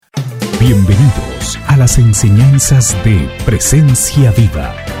las enseñanzas de Presencia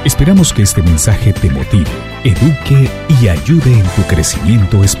Viva. Esperamos que este mensaje te motive, eduque y ayude en tu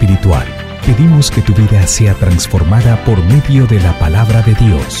crecimiento espiritual. Pedimos que tu vida sea transformada por medio de la palabra de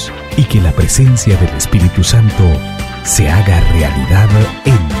Dios y que la presencia del Espíritu Santo se haga realidad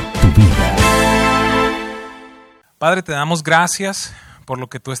en tu vida. Padre, te damos gracias por lo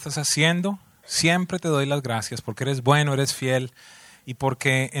que tú estás haciendo. Siempre te doy las gracias porque eres bueno, eres fiel y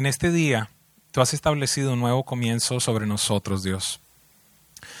porque en este día tú has establecido un nuevo comienzo sobre nosotros, Dios.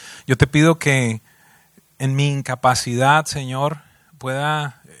 Yo te pido que en mi incapacidad, Señor,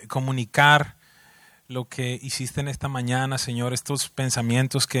 pueda comunicar lo que hiciste en esta mañana, Señor, estos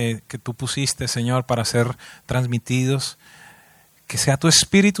pensamientos que tú pusiste, Señor, para ser transmitidos. Que sea tu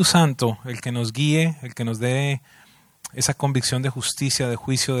Espíritu Santo el que nos guíe, el que nos dé esa convicción de justicia, de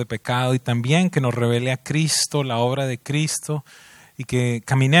juicio, de pecado y también que nos revele a Cristo, la obra de Cristo y que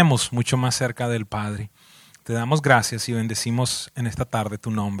caminemos mucho más cerca del Padre. Te damos gracias y bendecimos en esta tarde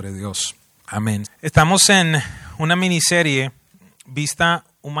tu nombre, Dios. Amén. Estamos en una miniserie, Vista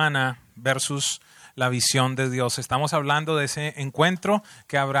Humana versus la visión de Dios. Estamos hablando de ese encuentro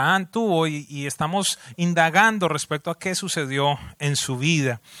que Abraham tuvo y estamos indagando respecto a qué sucedió en su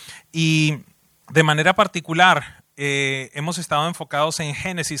vida. Y de manera particular, hemos estado enfocados en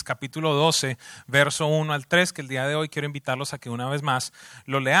Génesis capítulo 12, verso 1 al 3, que el día de hoy quiero invitarlos a que una vez más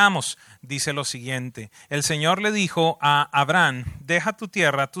lo leamos. Dice lo siguiente: el Señor le dijo a Abraham, deja tu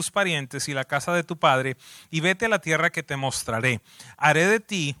tierra, tus parientes y la casa de tu padre y vete a la tierra que te mostraré. Haré de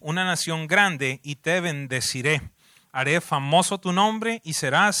ti una nación grande y te bendeciré. Haré famoso tu nombre y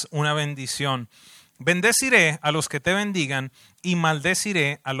serás una bendición. Bendeciré a los que te bendigan y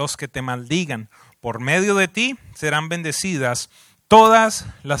maldeciré a los que te maldigan. Por medio de ti serán bendecidas todas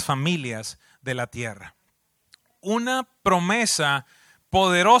las familias de la tierra. Una promesa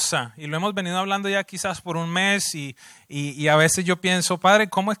poderosa, y lo hemos venido hablando ya quizás por un mes y a veces yo pienso, Padre,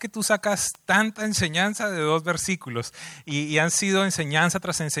 ¿cómo es que tú sacas tanta enseñanza de 2 versículos? Y han sido enseñanza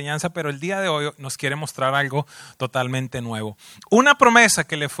tras enseñanza, pero el día de hoy nos quiere mostrar algo totalmente nuevo. Una promesa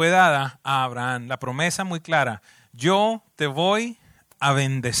que le fue dada a Abraham, la promesa muy clara: yo te voy a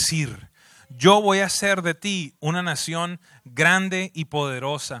bendecir. Yo voy a hacer de ti una nación grande y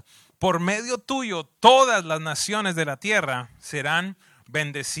poderosa. Por medio tuyo, todas las naciones de la tierra serán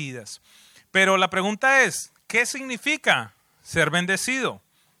bendecidas. Pero la pregunta es, ¿qué significa ser bendecido?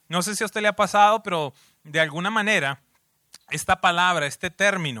 No sé si a usted le ha pasado, pero de alguna manera esta palabra, este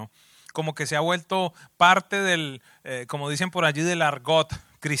término, como que se ha vuelto parte del, como dicen por allí, del argot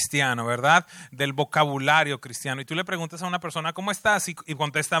cristiano, ¿verdad? Del vocabulario cristiano. Y tú le preguntas a una persona, ¿cómo estás? Y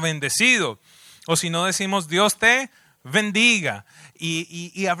contesta, bendecido. O si no, decimos, Dios te bendiga.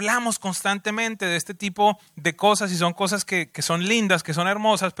 Y hablamos constantemente de este tipo de cosas y son cosas que son lindas, que son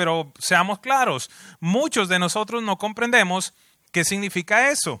hermosas, pero seamos claros, muchos de nosotros no comprendemos qué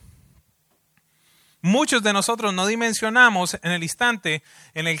significa eso. Muchos de nosotros no dimensionamos en el instante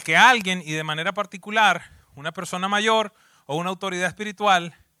en el que alguien, y de manera particular, una persona mayor o una autoridad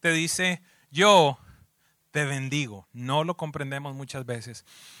espiritual, te dice, yo te bendigo. No lo comprendemos muchas veces.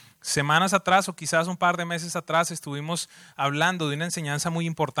 Semanas atrás o quizás un par de meses atrás estuvimos hablando de una enseñanza muy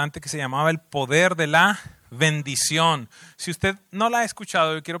importante que se llamaba el poder de la bendición. Si usted no la ha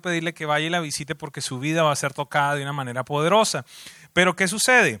escuchado, yo quiero pedirle que vaya y la visite porque su vida va a ser tocada de una manera poderosa. Pero ¿qué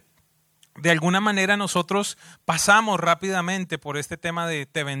sucede? De alguna manera nosotros pasamos rápidamente por este tema de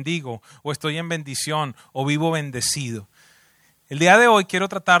te bendigo o estoy en bendición o vivo bendecido. El día de hoy quiero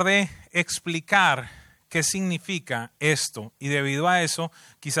tratar de explicar qué significa esto y debido a eso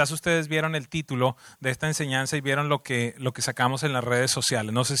quizás ustedes vieron el título de esta enseñanza y vieron lo que sacamos en las redes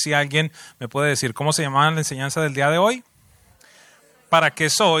sociales. No sé si alguien me puede decir cómo se llamaba la enseñanza del día de hoy. ¿Para qué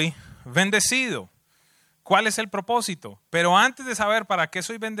soy bendecido? ¿Cuál es el propósito? Pero antes de saber para qué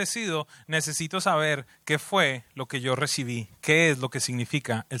soy bendecido, necesito saber qué fue lo que yo recibí, qué es lo que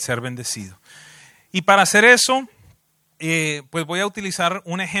significa el ser bendecido. Y para hacer eso, pues voy a utilizar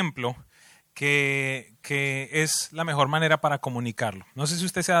un ejemplo que es la mejor manera para comunicarlo. No sé si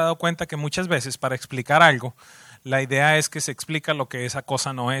usted se ha dado cuenta que muchas veces para explicar algo, la idea es que se explica lo que esa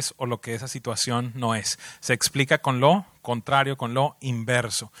cosa no es o lo que esa situación no es. Se explica con lo contrario, con lo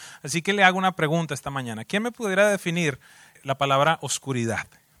inverso. Así que le hago una pregunta esta mañana. ¿Quién me pudiera definir la palabra oscuridad?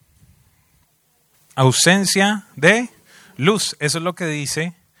 Ausencia de luz. Eso es lo que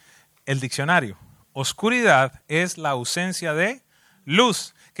dice el diccionario. Oscuridad es la ausencia de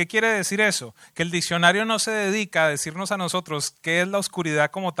luz. ¿Qué quiere decir eso? Que el diccionario no se dedica a decirnos a nosotros qué es la oscuridad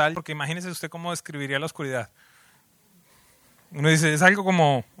como tal, porque imagínese usted cómo describiría la oscuridad. Uno dice, es algo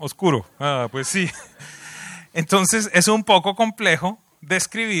como oscuro. Ah, pues sí. Entonces es un poco complejo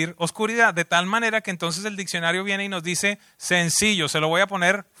describir oscuridad, de tal manera que entonces el diccionario viene y nos dice sencillo, se lo voy a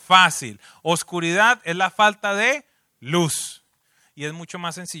poner fácil. Oscuridad es la falta de luz. Y es mucho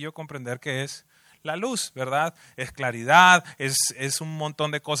más sencillo comprender qué es la luz, ¿verdad? Es claridad, es un montón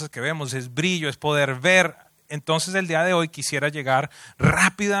de cosas que vemos, es brillo, es poder ver. Entonces el día de hoy quisiera llegar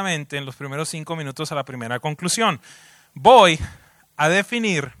rápidamente en los primeros 5 minutos a la primera conclusión. Voy a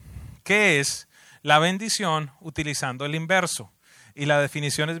definir qué es la bendición utilizando el inverso. Y la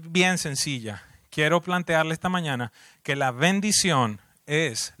definición es bien sencilla. Quiero plantearle esta mañana que la bendición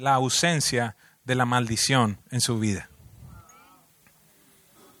es la ausencia de la maldición en su vida.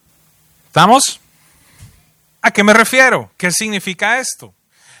 ¿Estamos? ¿A qué me refiero? ¿Qué significa esto?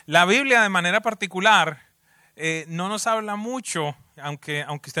 La Biblia de manera particular no nos habla mucho, aunque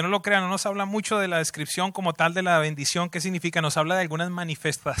usted no lo crea, no nos habla mucho de la descripción como tal de la bendición, qué significa, nos habla de algunas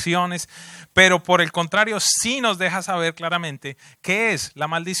manifestaciones, pero por el contrario sí nos deja saber claramente qué es la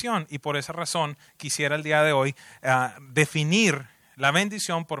maldición, y por esa razón quisiera el día de hoy definir la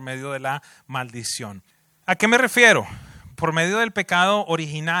bendición por medio de la maldición. ¿A qué me refiero? Por medio del pecado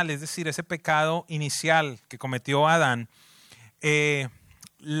original, es decir, ese pecado inicial que cometió Adán,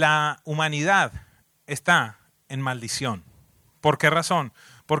 la humanidad está en maldición. ¿Por qué razón?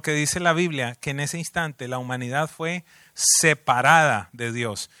 Porque dice la Biblia que en ese instante la humanidad fue separada de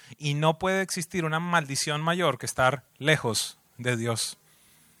Dios y no puede existir una maldición mayor que estar lejos de Dios.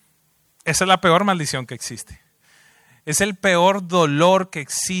 Esa es la peor maldición que existe. Es el peor dolor que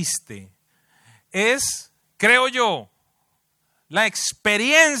existe. Es, creo yo, la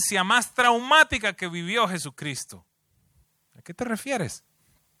experiencia más traumática que vivió Jesucristo. ¿A qué te refieres?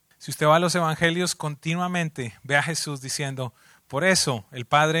 Si usted va a los evangelios continuamente, ve a Jesús diciendo, por eso el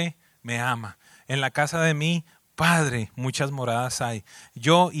Padre me ama. En la casa de mi Padre muchas moradas hay.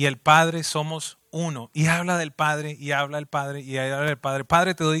 Yo y el Padre somos uno. Y habla del Padre, y habla del Padre, y habla del Padre.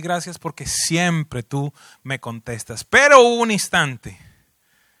 Padre, te doy gracias porque siempre tú me contestas. Pero hubo un instante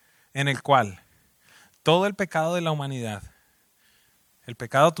en el cual todo el pecado de la humanidad, el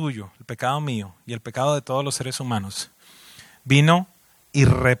pecado tuyo, el pecado mío y el pecado de todos los seres humanos, vino y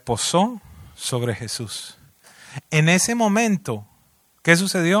reposó sobre Jesús. En ese momento, ¿qué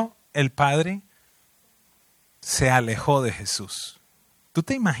sucedió? El Padre se alejó de Jesús. ¿Tú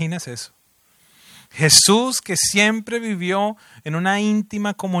te imaginas eso? Jesús, que siempre vivió en una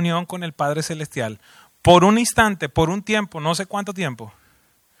íntima comunión con el Padre Celestial, por un instante, por un tiempo, no sé cuánto tiempo,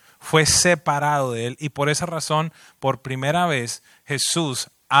 fue separado de él, y por esa razón, por primera vez, Jesús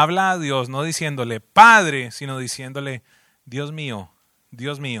habla a Dios, no diciéndole Padre, sino diciéndole Dios mío,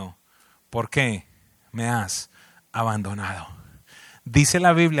 ¿por qué me has abandonado? Dice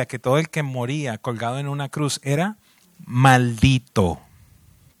la Biblia que todo el que moría colgado en una cruz era maldito.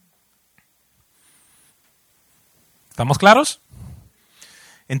 ¿Estamos claros?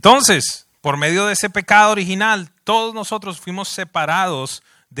 Entonces, por medio de ese pecado original, todos nosotros fuimos separados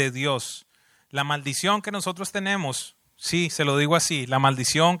de Dios. La maldición que nosotros tenemos, sí, se lo digo así, la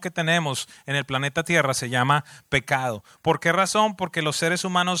maldición que tenemos en el planeta Tierra se llama pecado. ¿Por qué razón? Porque los seres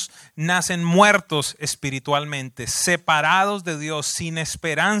humanos nacen muertos espiritualmente, separados de Dios, sin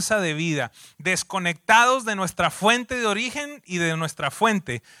esperanza de vida, desconectados de nuestra fuente de origen y de nuestra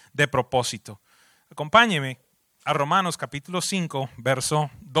fuente de propósito. Acompáñeme a Romanos capítulo 5,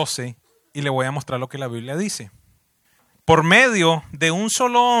 verso 12, y le voy a mostrar lo que la Biblia dice. Por medio de un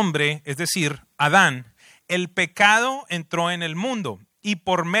solo hombre, es decir, Adán, el pecado entró en el mundo, y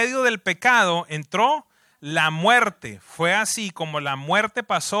por medio del pecado entró la muerte. Fue así como la muerte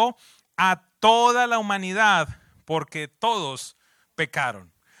pasó a toda la humanidad, porque todos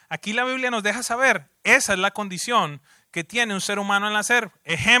pecaron. Aquí la Biblia nos deja saber, esa es la condición que tiene un ser humano al nacer.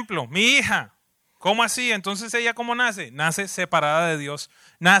 Ejemplo, mi hija. ¿Cómo así? Entonces ella, ¿cómo nace? Nace separada de Dios,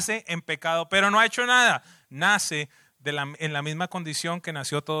 nace en pecado, pero no ha hecho nada. Nace en la misma condición que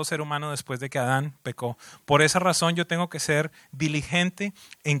nació todo ser humano después de que Adán pecó. Por esa razón yo tengo que ser diligente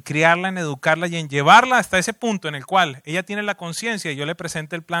en criarla, en educarla y en llevarla hasta ese punto en el cual ella tiene la conciencia y yo le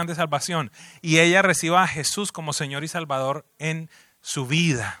presente el plan de salvación y ella reciba a Jesús como Señor y Salvador en su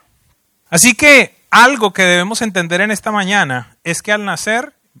vida. Así que algo que debemos entender en esta mañana es que al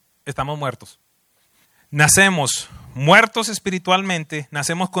nacer estamos muertos. Nacemos muertos espiritualmente,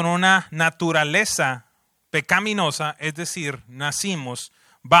 nacemos con una naturaleza pecaminosa, es decir, nacimos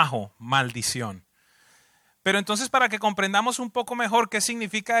bajo maldición. Pero entonces, para que comprendamos un poco mejor qué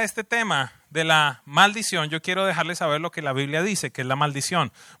significa este tema de la maldición, yo quiero dejarles saber lo que la Biblia dice, que es la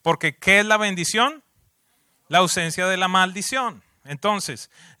maldición. Porque ¿qué es la bendición? La ausencia de la maldición.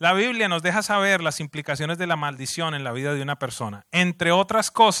 Entonces, la Biblia nos deja saber las implicaciones de la maldición en la vida de una persona. Entre otras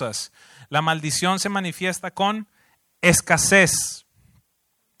cosas, la maldición se manifiesta con escasez,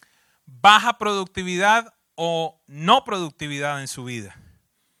 baja productividad o no productividad en su vida.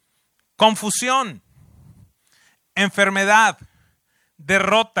 Confusión, enfermedad,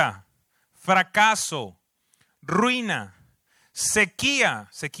 derrota, fracaso, ruina, sequía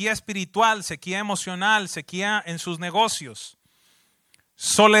espiritual, sequía emocional, sequía en sus negocios,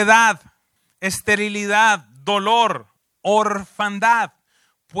 soledad, esterilidad, dolor, orfandad.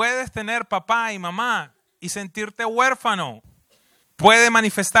 Puedes tener papá y mamá y sentirte huérfano. Puede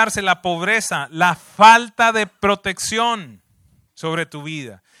manifestarse la pobreza, la falta de protección sobre tu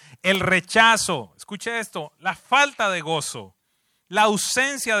vida, el rechazo, escuche esto, la falta de gozo, la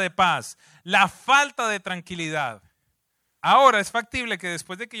ausencia de paz, la falta de tranquilidad. Ahora es factible que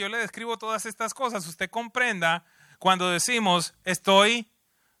después de que yo le describo todas estas cosas, usted comprenda cuando decimos estoy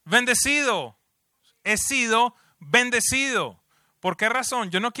bendecido, he sido bendecido. ¿Por qué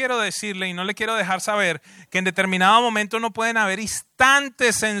razón? Yo no quiero decirle y no le quiero dejar saber que en determinado momento no pueden haber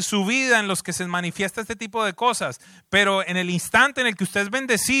instantes en su vida en los que se manifiesta este tipo de cosas, pero en el instante en el que usted es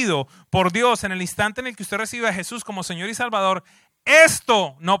bendecido por Dios, en el instante en el que usted recibe a Jesús como Señor y Salvador,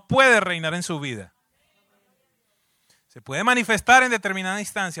 esto no puede reinar en su vida. Se puede manifestar en determinada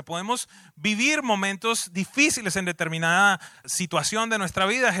instancia, podemos vivir momentos difíciles en determinada situación de nuestra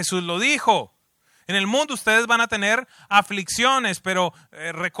vida, Jesús lo dijo. En el mundo ustedes van a tener aflicciones, pero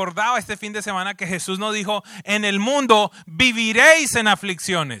recordaba este fin de semana que Jesús nos dijo, en el mundo viviréis en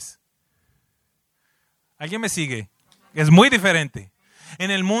aflicciones. ¿Alguien me sigue? Es muy diferente.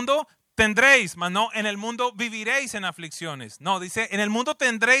 En el mundo tendréis, mas no, en el mundo viviréis en aflicciones. No, dice, en el mundo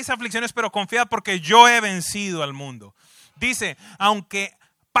tendréis aflicciones, pero confiad porque yo he vencido al mundo. Dice, aunque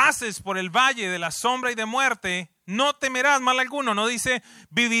pases por el valle de la sombra y de muerte, no temerás mal alguno. No dice,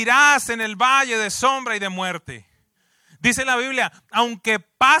 vivirás en el valle de sombra y de muerte. Dice la Biblia, aunque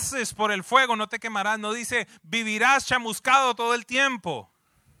pases por el fuego, no te quemarás. No dice, vivirás chamuscado todo el tiempo.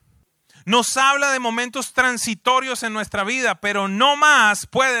 Nos habla de momentos transitorios en nuestra vida, pero no más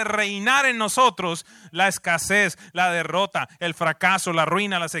puede reinar en nosotros la escasez, la derrota, el fracaso, la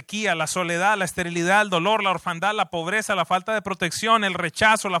ruina, la sequía, la soledad, la esterilidad, el dolor, la orfandad, la pobreza, la falta de protección, el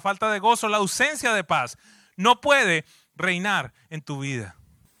rechazo, la falta de gozo, la ausencia de paz. No puede reinar en tu vida.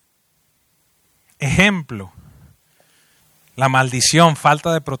 Ejemplo, la maldición,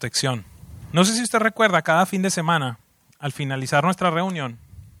 falta de protección. No sé si usted recuerda, cada fin de semana, al finalizar nuestra reunión,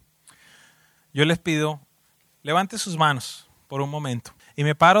 yo les pido, levante sus manos por un momento y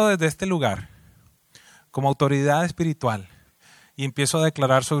me paro desde este lugar como autoridad espiritual y empiezo a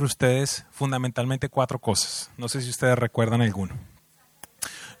declarar sobre ustedes fundamentalmente 4 cosas. No sé si ustedes recuerdan alguno.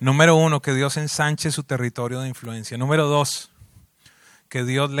 Número 1, que Dios ensanche su territorio de influencia. Número 2, que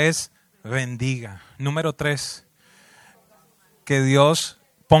Dios les bendiga. Número 3, que Dios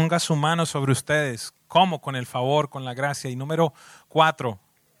ponga su mano sobre ustedes. ¿Cómo? Con el favor, con la gracia. Y número 4,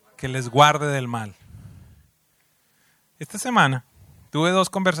 que les guarde del mal. Esta semana tuve 2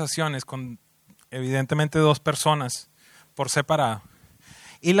 conversaciones con evidentemente 2 personas por separado.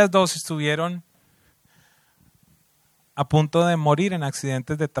 Y las 2 estuvieron a punto de morir en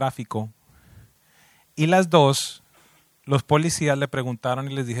accidentes de tráfico. Y las 2, los policías le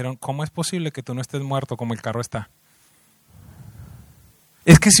preguntaron y les dijeron, ¿cómo es posible que tú no estés muerto como el carro está?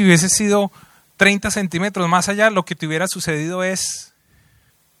 Es que si hubiese sido 30 centímetros más allá, lo que te hubiera sucedido es...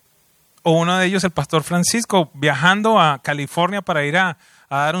 O uno de ellos, el pastor Francisco, viajando a California para ir a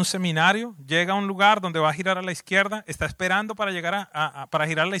dar un seminario, llega a un lugar donde va a girar a la izquierda, está esperando para llegar para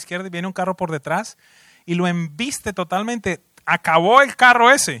girar a la izquierda y viene un carro por detrás y lo embiste totalmente. Acabó el carro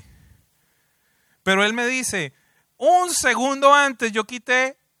ese. Pero él me dice, un segundo antes yo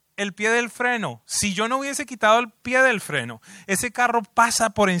quité el pie del freno. Si yo no hubiese quitado el pie del freno, ese carro pasa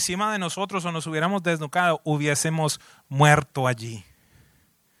por encima de nosotros o nos hubiéramos desnucado, hubiésemos muerto allí.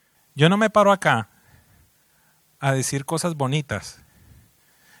 Yo no me paro acá a decir cosas bonitas.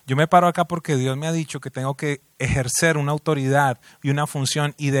 Yo me paro acá porque Dios me ha dicho que tengo que ejercer una autoridad y una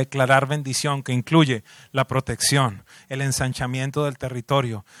función y declarar bendición que incluye la protección, el ensanchamiento del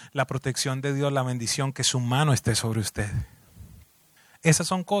territorio, la protección de Dios, la bendición, que su mano esté sobre usted. Esas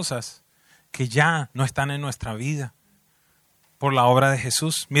son cosas que ya no están en nuestra vida por la obra de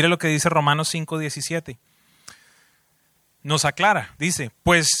Jesús. Mire lo que dice Romanos 5:17. Nos aclara, dice,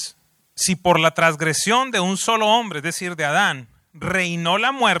 pues si por la transgresión de un solo hombre, es decir, de Adán, reinó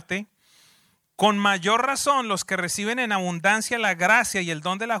la muerte, con mayor razón los que reciben en abundancia la gracia y el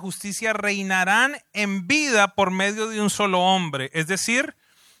don de la justicia reinarán en vida por medio de un solo hombre, es decir,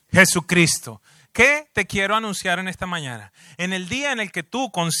 Jesucristo. ¿Qué te quiero anunciar en esta mañana? En el día en el que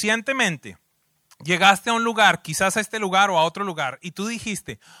tú conscientemente llegaste a un lugar, quizás a este lugar o a otro lugar, y tú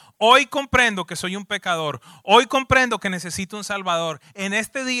dijiste, Hoy comprendo que soy un pecador. Hoy comprendo que necesito un Salvador. En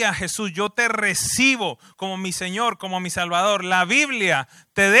este día, Jesús, yo te recibo como mi Señor, como mi Salvador. La Biblia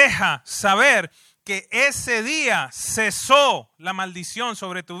te deja saber que ese día cesó la maldición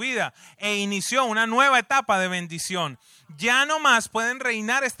sobre tu vida e inició una nueva etapa de bendición. Ya no más pueden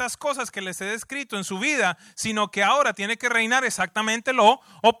reinar estas cosas que les he descrito en su vida, sino que ahora tiene que reinar exactamente lo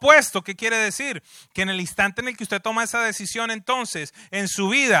opuesto. ¿Qué quiere decir? Que en el instante en el que usted toma esa decisión, entonces, en su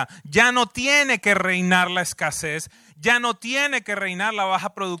vida ya no tiene que reinar la escasez, ya no tiene que reinar la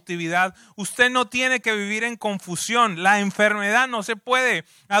baja productividad, usted no tiene que vivir en confusión, la enfermedad no se puede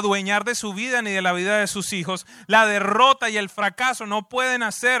adueñar de su vida ni de la vida de sus hijos, la derrota y el fracaso no pueden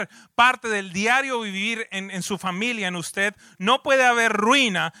hacer parte del diario vivir en su familia, en usted, no puede haber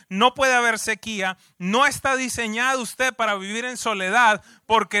ruina, no puede haber sequía, no está diseñado usted para vivir en soledad,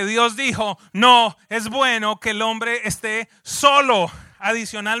 porque Dios dijo, no, es bueno que el hombre esté solo.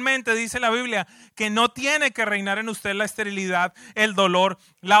 Adicionalmente dice la Biblia que no tiene que reinar en usted la esterilidad, el dolor,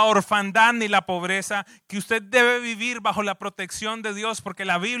 la orfandad ni la pobreza, que usted debe vivir bajo la protección de Dios porque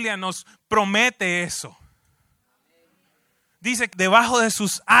la Biblia nos promete eso. Dice que debajo de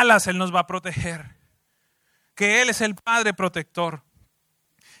sus alas Él nos va a proteger, que Él es el Padre protector.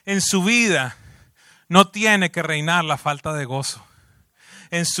 En su vida no tiene que reinar la falta de gozo.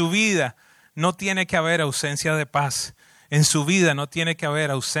 En su vida no tiene que haber ausencia de paz. En su vida no tiene que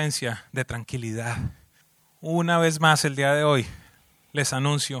haber ausencia de tranquilidad. Una vez más el día de hoy les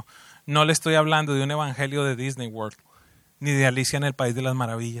anuncio, no le estoy hablando de un evangelio de Disney World, ni de Alicia en el País de las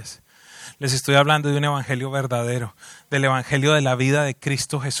Maravillas. Les estoy hablando de un evangelio verdadero, del evangelio de la vida de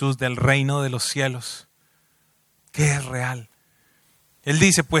Cristo Jesús, del reino de los cielos, que es real. Él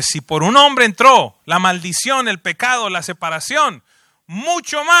dice, pues si por un hombre entró la maldición, el pecado, la separación,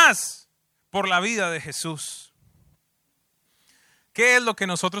 mucho más por la vida de Jesús. ¿Qué es lo que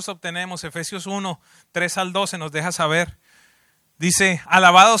nosotros obtenemos? Efesios 1, 3 al 12 nos deja saber. Dice,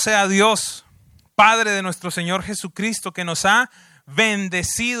 alabado sea Dios, Padre de nuestro Señor Jesucristo, que nos ha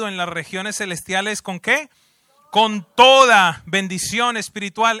bendecido en las regiones celestiales. ¿Con qué? Con toda bendición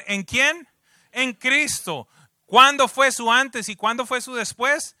espiritual. ¿En quién? En Cristo. ¿Cuándo fue su antes y cuándo fue su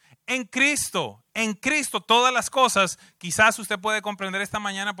después? En Cristo. En Cristo todas las cosas, quizás usted puede comprender esta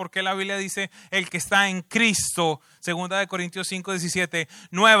mañana por qué la Biblia dice el que está en Cristo, 2 Corintios 5, 17,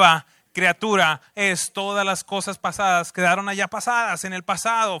 nueva criatura es, todas las cosas pasadas quedaron allá pasadas, en el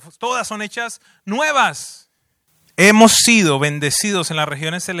pasado, todas son hechas nuevas. Hemos sido bendecidos en las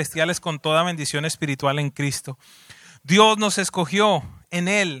regiones celestiales con toda bendición espiritual en Cristo. Dios nos escogió en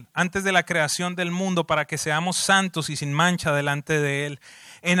Él antes de la creación del mundo para que seamos santos y sin mancha delante de Él.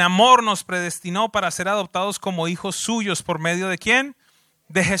 En amor nos predestinó para ser adoptados como hijos suyos por medio de ¿quién?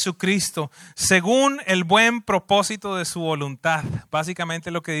 De Jesucristo, según el buen propósito de su voluntad.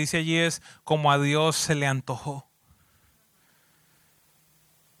 Básicamente lo que dice allí es como a Dios se le antojó.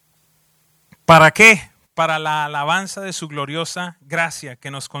 ¿Para qué? Para la alabanza de su gloriosa gracia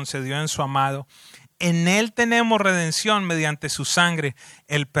que nos concedió en su amado. En Él tenemos redención mediante su sangre,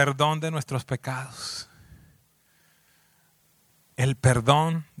 el perdón de nuestros pecados. El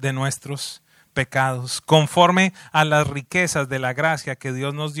perdón de nuestros pecados, conforme a las riquezas de la gracia que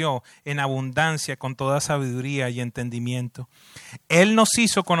Dios nos dio en abundancia con toda sabiduría y entendimiento. Él nos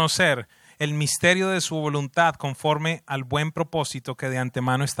hizo conocer el misterio de su voluntad conforme al buen propósito que de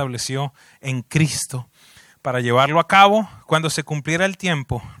antemano estableció en Cristo, para llevarlo a cabo cuando se cumpliera el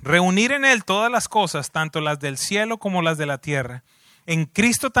tiempo, reunir en Él todas las cosas, tanto las del cielo como las de la tierra. En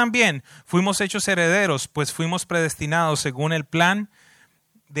Cristo también fuimos hechos herederos, pues fuimos predestinados según el plan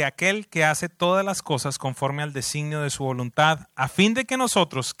de aquel que hace todas las cosas conforme al designio de su voluntad, a fin de que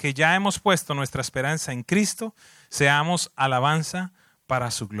nosotros, que ya hemos puesto nuestra esperanza en Cristo, seamos alabanza para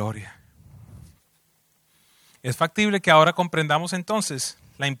su gloria. Es factible que ahora comprendamos entonces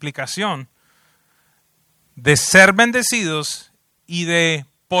la implicación de ser bendecidos y de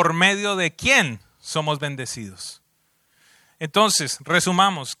por medio de quién somos bendecidos. Entonces,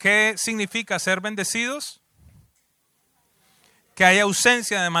 resumamos, ¿qué significa ser bendecidos? Que hay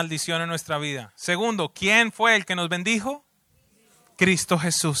ausencia de maldición en nuestra vida. Segundo, ¿quién fue el que nos bendijo? Cristo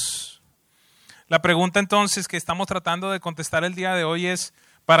Jesús. La pregunta entonces que estamos tratando de contestar el día de hoy es,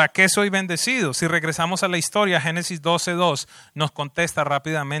 ¿para qué soy bendecido? Si regresamos a la historia, Génesis 12:2 nos contesta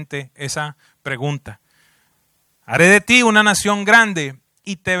rápidamente esa pregunta. Haré de ti una nación grande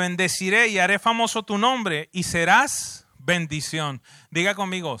y te bendeciré y haré famoso tu nombre y serás bendición. Diga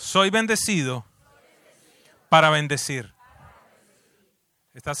conmigo, soy bendecido para bendecir.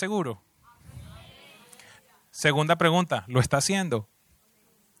 ¿Estás seguro? Segunda pregunta, ¿lo está haciendo?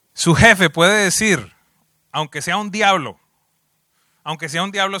 Su jefe puede decir, aunque sea un diablo, aunque sea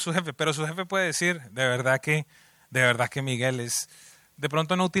un diablo su jefe, pero su jefe puede decir, de verdad que Miguel es, de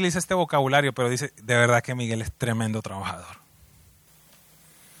pronto no utiliza este vocabulario, pero dice, de verdad que Miguel es tremendo trabajador.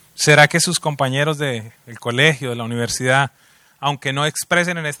 ¿Será que sus compañeros del colegio, de la universidad, aunque no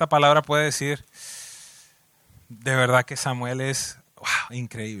expresen en esta palabra, puede decir, de verdad que Samuel es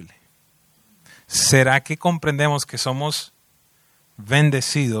increíble? ¿Será que comprendemos que somos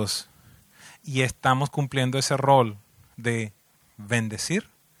bendecidos y estamos cumpliendo ese rol de bendecir?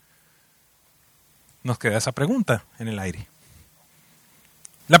 Nos queda esa pregunta en el aire.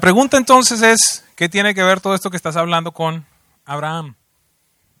 La pregunta entonces es, ¿qué tiene que ver todo esto que estás hablando con Abraham?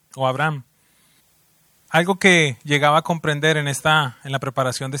 O Abraham. Algo que llegaba a comprender en la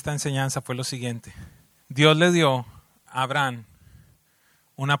preparación de esta enseñanza fue lo siguiente. Dios le dio a Abraham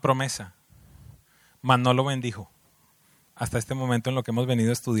una promesa, mas no lo bendijo hasta este momento en lo que hemos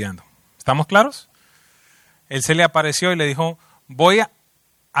venido estudiando. ¿Estamos claros? Él se le apareció y le dijo, voy a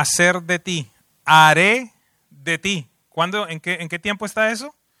hacer de ti, haré de ti. ¿Cuándo? ¿En qué tiempo está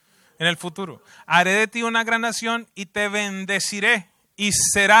eso? En el futuro. Haré de ti una gran nación y te bendeciré y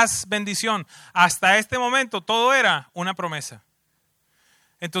serás bendición. Hasta este momento todo era una promesa.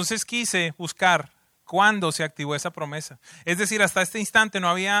 Entonces quise buscar cuándo se activó esa promesa. Es decir, hasta este instante no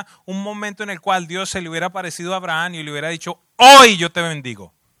había un momento en el cual Dios se le hubiera aparecido a Abraham y le hubiera dicho, hoy yo te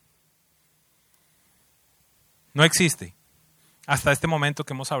bendigo. No existe hasta este momento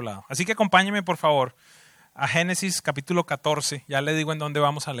que hemos hablado. Así que acompáñeme por favor a Génesis capítulo 14, ya le digo en dónde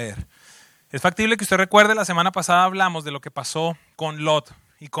vamos a leer. Es factible que usted recuerde, la semana pasada hablamos de lo que pasó con Lot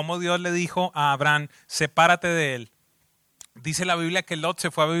y cómo Dios le dijo a Abraham, sepárate de él. Dice la Biblia que Lot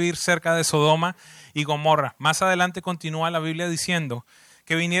se fue a vivir cerca de Sodoma y Gomorra. Más adelante continúa la Biblia diciendo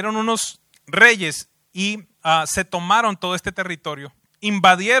que vinieron unos reyes y se tomaron todo este territorio,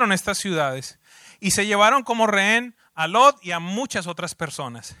 invadieron estas ciudades y se llevaron como rehén a Lot y a muchas otras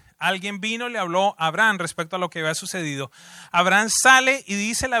personas. Alguien vino y le habló a Abraham respecto a lo que había sucedido. Abraham sale y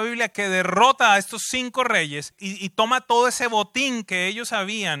dice la Biblia que derrota a estos 5 reyes y toma todo ese botín que ellos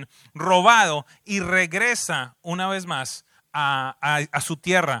habían robado y regresa una vez más a su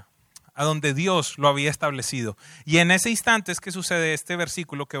tierra, a donde Dios lo había establecido. Y en ese instante es que sucede este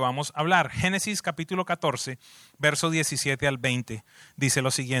versículo que vamos a hablar. Génesis capítulo 14, verso 17 al 20, dice lo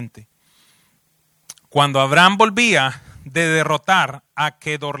siguiente. Cuando Abraham volvía de derrotar a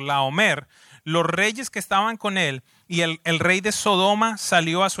Kedorlaomer, los reyes que estaban con él y el rey de Sodoma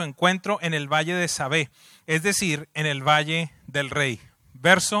salió a su encuentro en el valle de Sabé, es decir, en el valle del rey.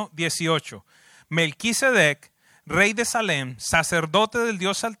 Verso 18. Melquisedec, rey de Salem, sacerdote del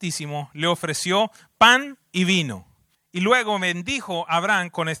Dios Altísimo, le ofreció pan y vino. Y luego bendijo a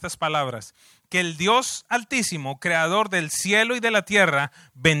Abraham con estas palabras: que el Dios Altísimo, creador del cielo y de la tierra,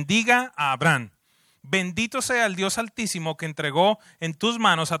 bendiga a Abraham. Bendito sea el Dios Altísimo que entregó en tus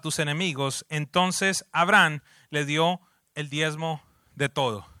manos a tus enemigos. Entonces Abraham le dio el diezmo de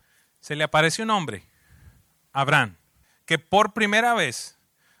todo. Se le aparece un hombre, Abraham, que por primera vez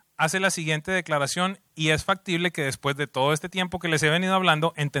hace la siguiente declaración y es factible que después de todo este tiempo que les he venido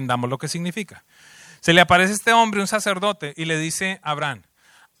hablando entendamos lo que significa. Se le aparece este hombre, un sacerdote, y le dice a Abraham,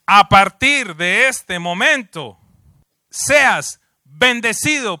 a partir de este momento seas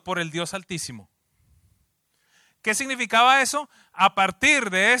bendecido por el Dios Altísimo. ¿Qué significaba eso? A partir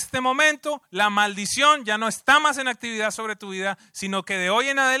de este momento, la maldición ya no está más en actividad sobre tu vida, sino que de hoy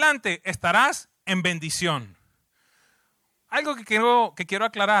en adelante estarás en bendición. Algo que quiero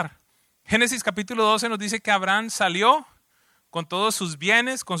aclarar. Génesis capítulo 12 nos dice que Abraham salió con todos sus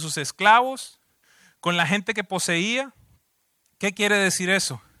bienes, con sus esclavos, con la gente que poseía. ¿Qué quiere decir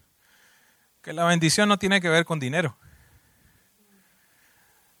eso? Que la bendición no tiene que ver con dinero.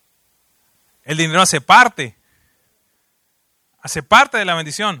 El dinero hace parte de la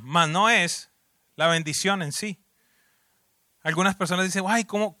bendición, mas no es la bendición en sí. Algunas personas dicen, ay,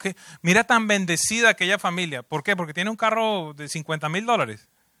 ¿cómo que mira tan bendecida aquella familia? ¿Por qué? Porque tiene un carro de $50,000.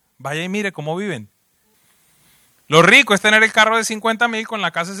 Vaya y mire cómo viven. Lo rico es tener el carro de 50,000 con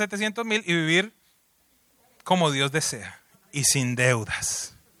la casa de 700,000 y vivir como Dios desea y sin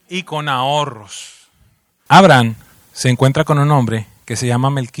deudas y con ahorros. Abraham se encuentra con un hombre que se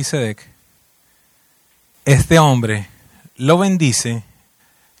llama Melquisedec. Este hombre lo bendice.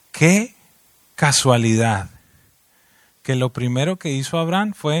 Qué casualidad que lo primero que hizo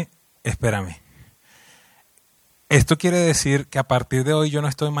Abraham fue, espérame, esto quiere decir que a partir de hoy yo no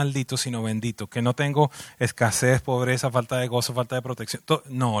estoy maldito sino bendito, que no tengo escasez, pobreza, falta de gozo, falta de protección.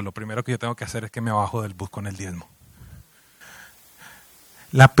 No, lo primero que yo tengo que hacer es que me bajo del bus con el diezmo.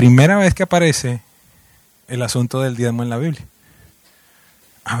 La primera vez que aparece el asunto del diezmo en la Biblia,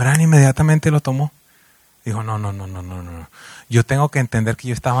 Abraham inmediatamente lo tomó. Dijo, no. Yo tengo que entender que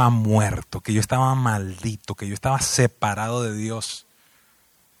yo estaba muerto, que yo estaba maldito, que yo estaba separado de Dios.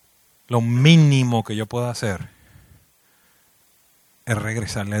 Lo mínimo que yo puedo hacer es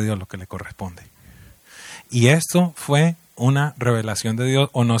regresarle a Dios lo que le corresponde. Y esto fue una revelación de Dios,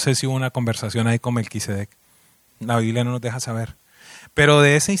 o no sé si hubo una conversación ahí con Melquisedec. La Biblia no nos deja saber. Pero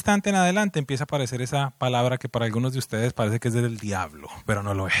de ese instante en adelante empieza a aparecer esa palabra que para algunos de ustedes parece que es del diablo, pero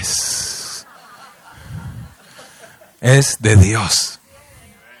no lo es. Es de Dios.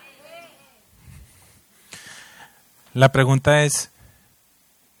 La pregunta es,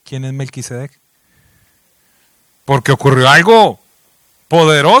 ¿quién es Melquisedec? Porque ocurrió algo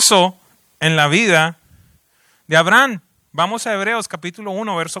poderoso en la vida de Abraham. Vamos a Hebreos capítulo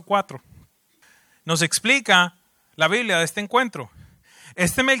 1, verso 4. Nos explica la Biblia de este encuentro.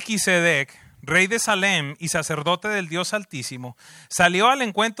 Este Melquisedec, rey de Salem y sacerdote del Dios Altísimo, salió al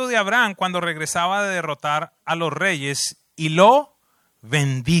encuentro de Abraham cuando regresaba de derrotar a los reyes y lo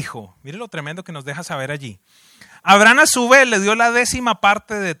bendijo. Mire lo tremendo que nos deja saber allí. Abraham a su vez le dio la 10ª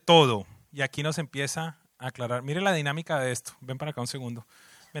parte de todo. Y aquí nos empieza a aclarar. Mire la dinámica de esto. Ven para acá un segundo.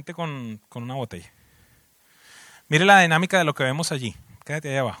 Vente con una botella. Mire la dinámica de lo que vemos allí. Quédate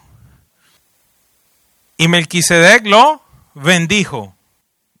ahí abajo. Y Melquisedec lo bendijo.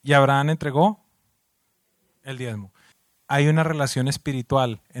 Y Abraham entregó el diezmo. Hay una relación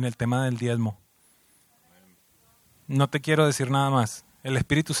espiritual en el tema del diezmo. No te quiero decir nada más. El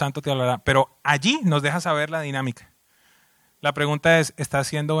Espíritu Santo te hablará. Pero allí nos deja saber la dinámica. La pregunta es, ¿estás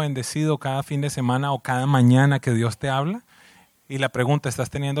siendo bendecido cada fin de semana o cada mañana que Dios te habla? Y la pregunta, ¿estás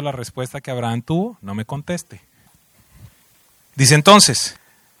teniendo la respuesta que Abraham tuvo? No me conteste. Dice entonces,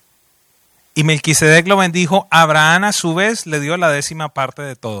 y Melquisedec lo bendijo, Abraham a su vez le dio la 10ª parte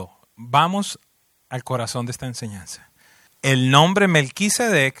de todo. Vamos al corazón de esta enseñanza. El nombre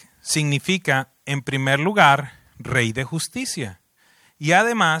Melquisedec significa, en primer lugar, rey de justicia y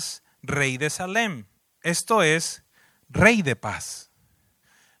además rey de Salem. Esto es, rey de paz.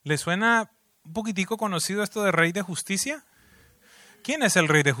 ¿Le suena un poquitico conocido esto de rey de justicia? ¿Quién es el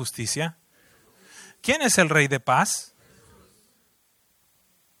rey de justicia? ¿Quién es el rey de paz?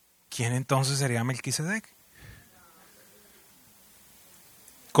 ¿Quién entonces sería Melquisedec?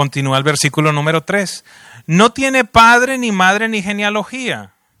 Continúa el versículo número 3. No tiene padre, ni madre, ni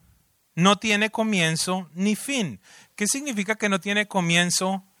genealogía. No tiene comienzo ni fin. ¿Qué significa que no tiene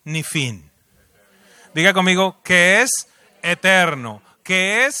comienzo ni fin? Diga conmigo, que es eterno,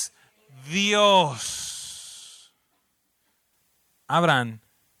 que es Dios. Abraham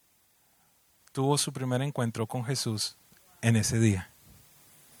tuvo su primer encuentro con Jesús en ese día.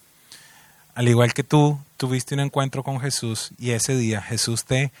 Al igual que tú tuviste un encuentro con Jesús y ese día Jesús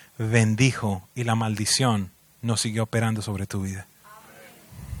te bendijo y la maldición no siguió operando sobre tu vida.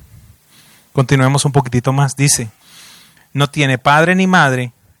 Continuemos un poquitito más. Dice, no tiene padre ni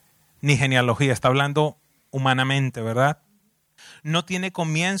madre ni genealogía. Está hablando humanamente, ¿verdad? No tiene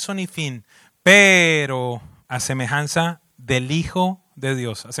comienzo ni fin, pero a semejanza del Hijo de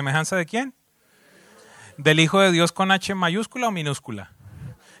Dios. ¿A semejanza de quién? ¿Del Hijo de Dios con H mayúscula o minúscula?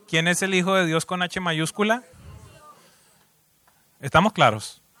 ¿Quién es el Hijo de Dios con H mayúscula? ¿Estamos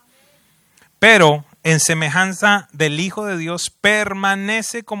claros? Pero en semejanza del Hijo de Dios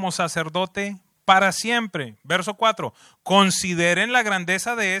permanece como sacerdote para siempre. Verso 4. Consideren la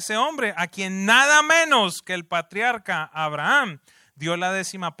grandeza de ese hombre, a quien nada menos que el patriarca Abraham dio la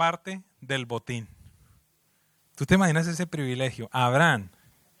 10ª parte del botín. ¿Tú te imaginas ese privilegio? Abraham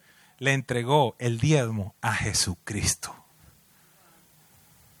le entregó el diezmo a Jesucristo.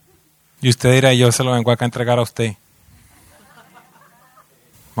 Y usted dirá, yo se lo vengo acá a entregar a usted.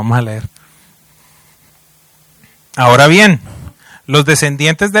 Vamos a leer. Ahora bien, los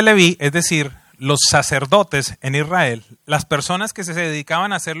descendientes de Leví, es decir, los sacerdotes en Israel, las personas que se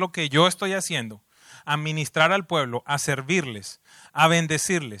dedicaban a hacer lo que yo estoy haciendo, a ministrar al pueblo, a servirles, a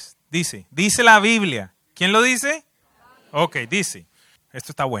bendecirles. Dice la Biblia. ¿Quién lo dice? Ok, dice.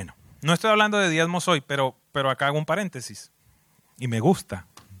 Esto está bueno. No estoy hablando de diezmos hoy, pero acá hago un paréntesis. Y me gusta.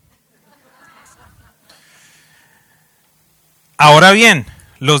 Ahora bien,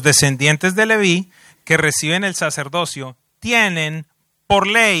 los descendientes de Leví que reciben el sacerdocio tienen por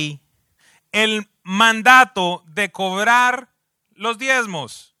ley el mandato de cobrar los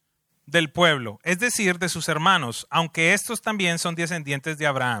diezmos del pueblo, es decir, de sus hermanos, aunque estos también son descendientes de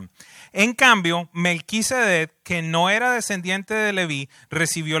Abraham. En cambio, Melquisedec, que no era descendiente de Leví,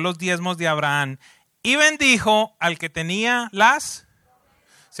 recibió los diezmos de Abraham y bendijo al que tenía las...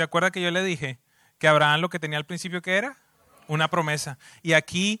 ¿Se acuerda que yo le dije que Abraham lo que tenía al principio que era? Una promesa. Y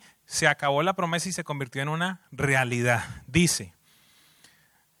aquí se acabó la promesa y se convirtió en una realidad. Dice,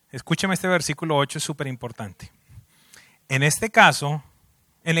 Escúcheme, este versículo 8 es súper importante. En el caso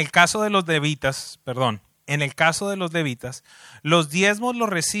de los levitas, los diezmos los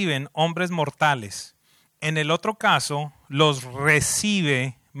reciben hombres mortales. En el otro caso, los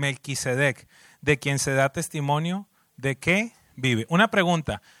recibe Melquisedec, de quien se da testimonio de que vive. Una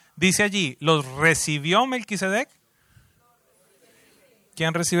pregunta, dice allí, ¿los recibió Melquisedec?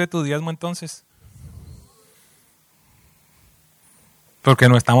 ¿Quién recibe tu diezmo entonces? Porque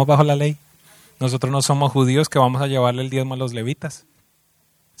no estamos bajo la ley. Nosotros no somos judíos que vamos a llevarle el diezmo a los levitas.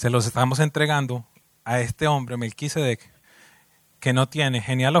 Se los estamos entregando a este hombre, Melquisedec, que no tiene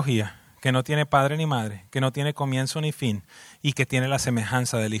genealogía, que no tiene padre ni madre, que no tiene comienzo ni fin y que tiene la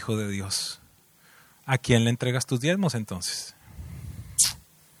semejanza del Hijo de Dios. ¿A quién le entregas tus diezmos entonces?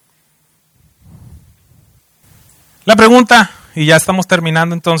 La pregunta, y ya estamos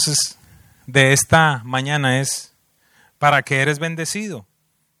terminando entonces de esta mañana, es ¿para qué eres bendecido?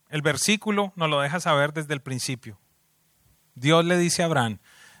 El versículo nos lo deja saber desde el principio. Dios le dice a Abraham,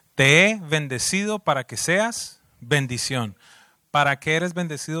 te he bendecido para que seas bendición. ¿Para qué eres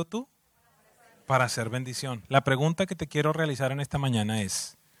bendecido tú? Para ser bendición. La pregunta que te quiero realizar en esta mañana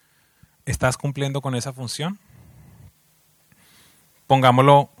es, ¿estás cumpliendo con esa función?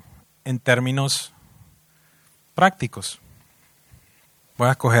 Pongámoslo en términos prácticos. Voy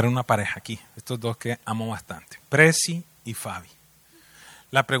a escoger una pareja aquí, estos dos que amo bastante, Presi y Fabi.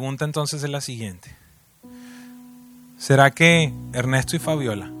 La pregunta entonces es la siguiente. ¿Será que Ernesto y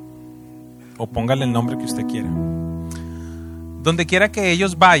Fabiola, o póngale el nombre que usted quiera, donde quiera que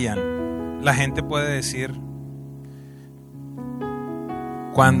ellos vayan, la gente puede decir,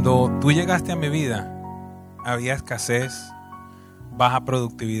 cuando tú llegaste a mi vida, había escasez, baja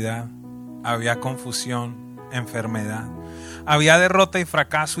productividad, había confusión, enfermedad, había derrota y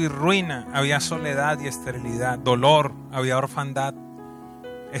fracaso y ruina, había soledad y esterilidad, dolor, había orfandad,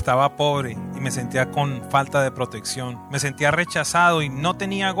 estaba pobre y me sentía con falta de protección, me sentía rechazado y no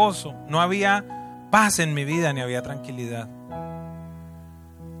tenía gozo, no había paz en mi vida ni había tranquilidad.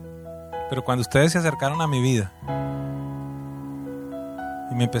 Pero cuando ustedes se acercaron a mi vida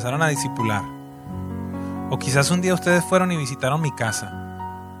y me empezaron a discipular, o quizás un día ustedes fueron y visitaron mi casa,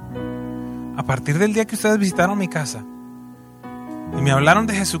 a partir del día que ustedes visitaron mi casa y me hablaron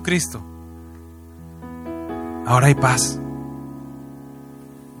de Jesucristo, ahora hay paz.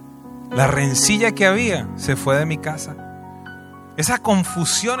 La rencilla que había se fue de mi casa. Esa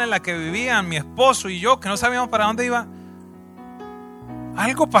confusión en la que vivían mi esposo y yo, que no sabíamos para dónde iba,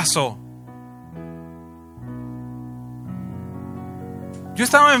 algo pasó. Yo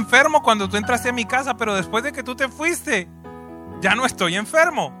estaba enfermo cuando tú entraste a mi casa, pero después de que tú te fuiste, ya no estoy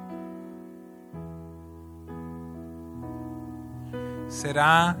enfermo.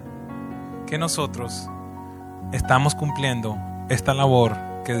 ¿Será que nosotros estamos cumpliendo esta labor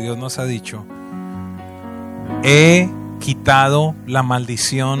que Dios nos ha dicho? He quitado la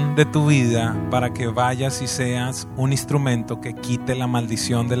maldición de tu vida para que vayas y seas un instrumento que quite la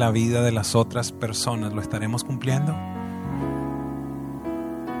maldición de la vida de las otras personas. ¿Lo estaremos cumpliendo?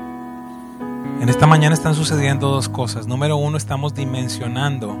 En esta mañana están sucediendo dos cosas. Número uno, estamos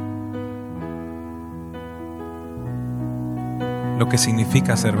dimensionando lo que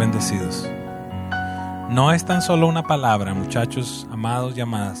significa ser bendecidos. No es tan solo una palabra, muchachos, amados y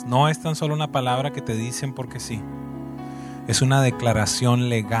amadas. No es tan solo una palabra que te dicen porque sí. Es una declaración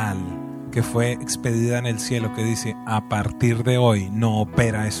legal que fue expedida en el cielo que dice, a partir de hoy no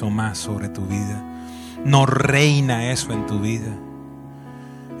opera eso más sobre tu vida. No reina eso en tu vida.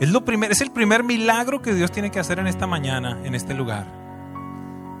 Es el primer milagro que Dios tiene que hacer en esta mañana, en este lugar.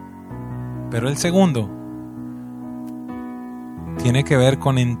 Pero el segundo tiene que ver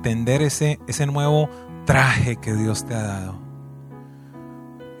con entender ese nuevo traje que Dios te ha dado.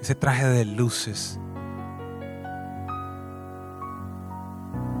 Ese traje de luces.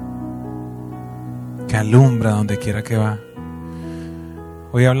 Que alumbra donde quiera que va.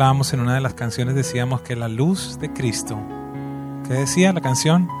 Hoy hablábamos en una de las canciones, decíamos que la luz de Cristo, ¿qué decía la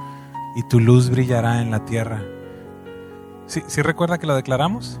canción? Y tu luz brillará en la tierra. ¿Sí recuerda que lo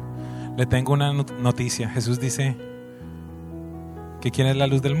declaramos? Le tengo una noticia. Jesús dice que ¿quién es la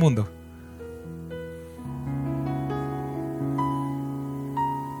luz del mundo?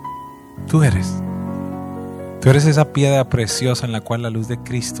 Tú eres esa piedra preciosa en la cual la luz de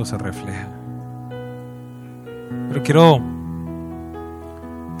Cristo se refleja. Pero quiero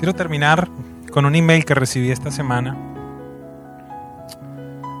terminar con un email que recibí esta semana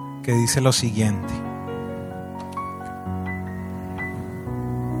que dice lo siguiente.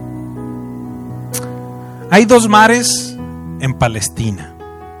 Hay dos mares en Palestina.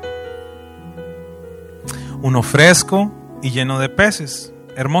 Uno fresco y lleno de peces.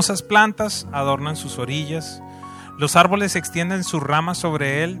 Hermosas plantas adornan sus orillas, los árboles extienden sus ramas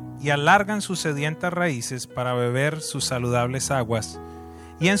sobre él y alargan sus sedientas raíces para beber sus saludables aguas,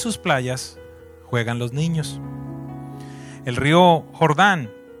 y en sus playas juegan los niños. El río Jordán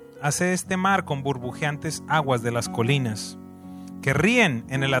hace este mar con burbujeantes aguas de las colinas, que ríen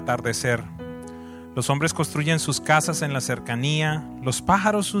en el atardecer. Los hombres construyen sus casas en la cercanía, los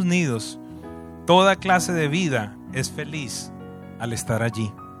pájaros sus nidos. Toda clase de vida es feliz al estar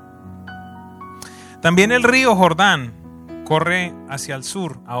allí. También el río Jordán corre hacia el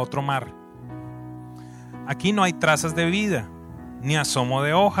sur a otro mar. Aquí no hay trazas de vida, ni asomo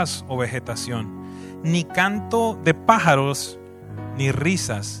de hojas o vegetación, ni canto de pájaros, ni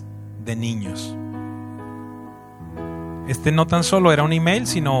risas de niños. Este no tan solo era un email,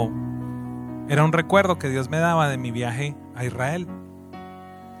 sino era un recuerdo que Dios me daba de mi viaje a Israel.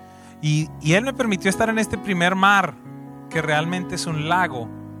 Y Él me permitió estar en este primer mar, que realmente es un lago,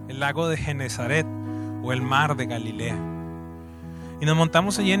 el lago de Genesaret o el mar de Galilea. Y nos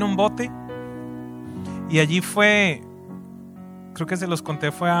montamos allí en un bote, y allí fue, creo que se los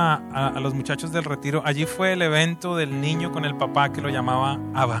conté, fue a los muchachos del retiro, allí fue el evento del niño con el papá que lo llamaba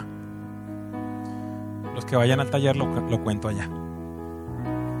Abba. Los que vayan al taller lo cuento allá.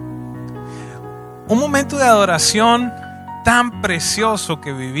 Un momento de adoración tan precioso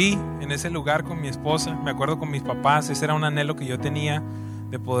que viví en ese lugar con mi esposa. Me acuerdo con mis papás, ese era un anhelo que yo tenía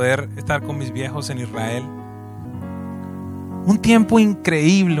de poder estar con mis viejos en Israel. Un tiempo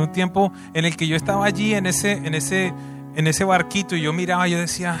increíble, un tiempo en el que yo estaba allí en ese barquito y yo miraba y yo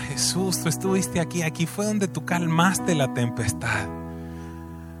decía: Jesús, tú estuviste aquí, aquí fue donde tú calmaste la tempestad.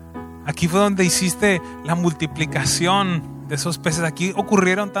 Aquí fue donde hiciste la multiplicación de esos peces. Aquí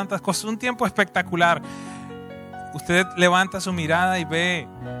ocurrieron tantas cosas, un tiempo espectacular. Usted levanta su mirada y ve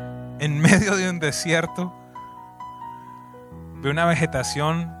en medio de un desierto, ve una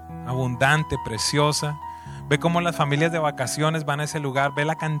vegetación abundante, preciosa, ve cómo las familias de vacaciones van a ese lugar, ve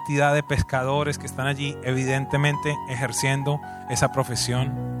la cantidad de pescadores que están allí evidentemente ejerciendo esa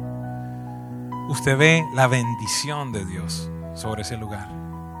profesión. Usted ve la bendición de Dios sobre ese lugar.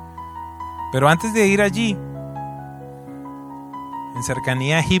 Pero antes de ir allí, en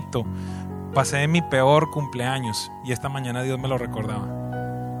cercanía a Egipto, pasé mi peor cumpleaños y esta mañana Dios me lo recordaba.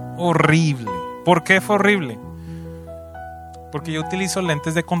 Horrible. ¿Por qué fue horrible? Porque yo utilizo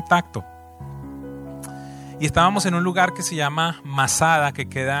lentes de contacto. Y estábamos en un lugar que se llama Masada, que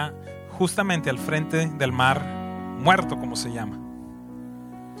queda justamente al frente del mar Muerto, como se llama.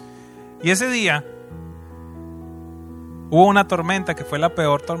 Y ese día hubo una tormenta que fue la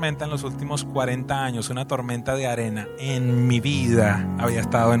peor tormenta en los últimos 40 años, una tormenta de arena. En mi vida había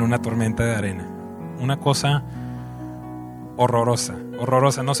estado en una tormenta de arena. Una cosa horrorosa,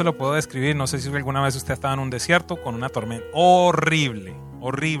 horrorosa. No se lo puedo describir, no sé si alguna vez usted ha estado en un desierto con una tormenta. Horrible,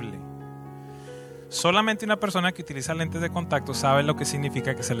 horrible. Solamente una persona que utiliza lentes de contacto sabe lo que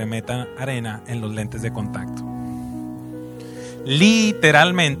significa que se le meta arena en los lentes de contacto.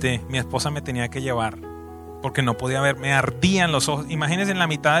 Literalmente, mi esposa me tenía que llevar porque no podía ver, me ardían los ojos. Imagínense en la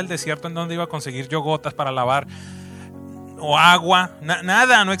mitad del desierto en donde iba a conseguir yo gotas para lavar o agua,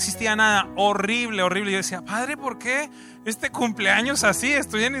 nada, no existía nada. Horrible, horrible. Yo decía: Padre, ¿por qué este cumpleaños así?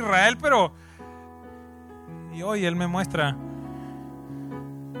 Estoy en Israel, pero... Y hoy Él me muestra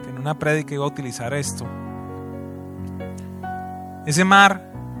que en una prédica iba a utilizar esto. Ese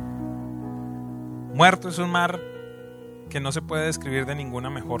mar Muerto es un mar que no se puede describir de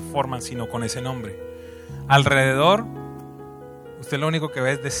ninguna mejor forma sino con ese nombre. Alrededor, usted lo único que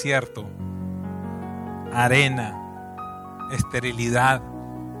ve es desierto, arena, esterilidad.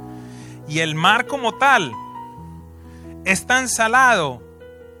 Y el mar como tal es tan salado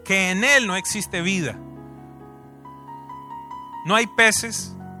que en él no existe vida. No hay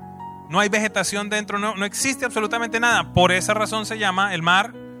peces, no hay vegetación dentro, no existe absolutamente nada. Por esa razón se llama el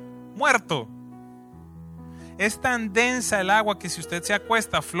mar Muerto. Es tan densa el agua que si usted se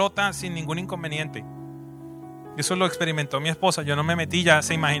acuesta, flota sin ningún inconveniente. Eso lo experimentó mi esposa. Yo no me metí, ya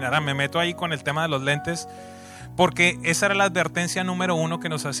se imaginarán, me meto ahí con el tema de los lentes, porque esa era la advertencia número 1 que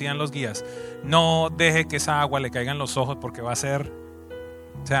nos hacían los guías. No deje que esa agua le caiga en los ojos porque va a ser,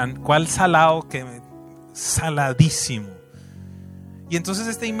 o sea, ¿cuál salado? Que saladísimo. Y entonces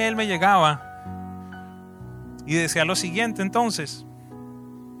este email me llegaba y decía lo siguiente: entonces,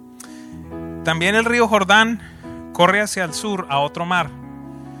 también el río Jordán corre hacia el sur a otro mar.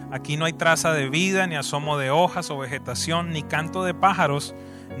 Aquí no hay traza de vida, ni asomo de hojas o vegetación, ni canto de pájaros,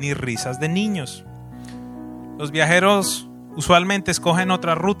 ni risas de niños. Los viajeros usualmente escogen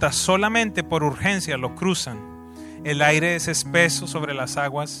otra ruta, solamente por urgencia lo cruzan. El aire es espeso sobre las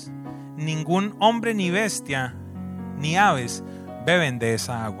aguas. Ningún hombre ni bestia, ni aves beben de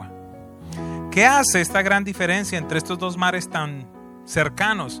esa agua. ¿Qué hace esta gran diferencia entre estos dos mares tan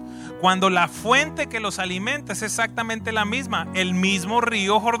cercanos? Cuando la fuente que los alimenta es exactamente la misma. El mismo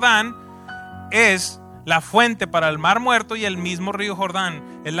río Jordán es la fuente para el mar Muerto, y el mismo río Jordán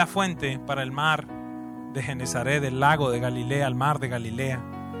es la fuente para el mar de Genesaret, el lago de Galilea, el mar de Galilea.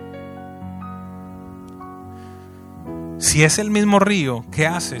 Si es el mismo río, ¿qué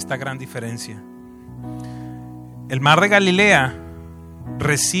hace esta gran diferencia? El mar de Galilea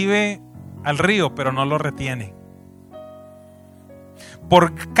recibe al río, pero no lo retiene.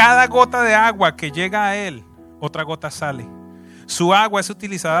 Por cada gota de agua que llega a él, otra gota sale. Su agua es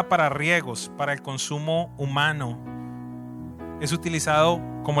utilizada para riegos, para el consumo humano. Es utilizado,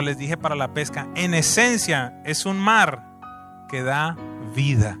 como les dije, para la pesca. En esencia, es un mar que da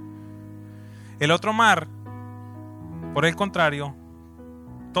vida. El otro mar, por el contrario,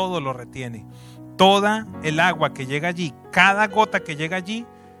 todo lo retiene. Toda el agua que llega allí, cada gota que llega allí,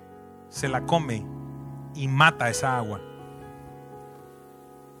 se la come y mata esa agua.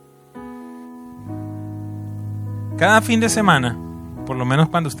 Cada fin de semana, por lo menos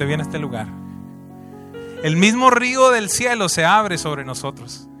cuando usted viene a este lugar, el mismo río del cielo se abre sobre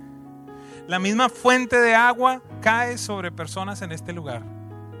nosotros. La misma fuente de agua cae sobre personas en este lugar.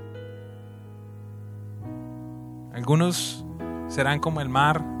 Algunos serán como el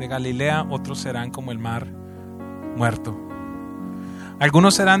mar de Galilea, otros serán como el mar Muerto.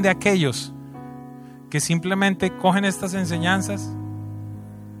 Algunos serán de aquellos que simplemente cogen estas enseñanzas,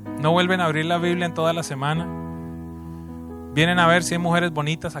 no vuelven a abrir la Biblia en toda la semana, vienen a ver si hay mujeres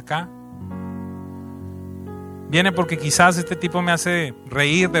bonitas acá, vienen porque quizás este tipo me hace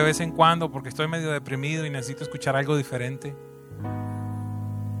reír de vez en cuando porque estoy medio deprimido y necesito escuchar algo diferente.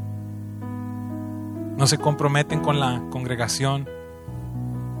 No se comprometen con la congregación,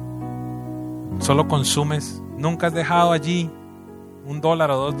 solo consumes. Nunca has dejado allí $1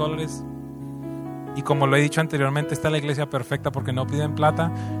 o $2. Y como lo he dicho anteriormente, esta es la iglesia perfecta porque no piden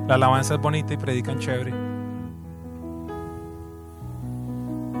plata, la alabanza es bonita y predican chévere.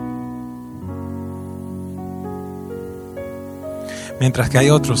 Mientras que hay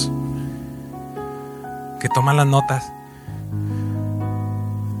otros que toman las notas,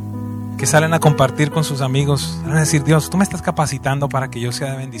 que salen a compartir con sus amigos, van a decir: Dios, tú me estás capacitando para que yo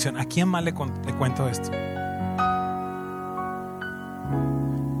sea de bendición. ¿A quién más le cuento esto?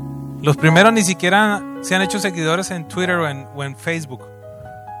 Los primeros ni siquiera se han hecho seguidores en Twitter o en Facebook.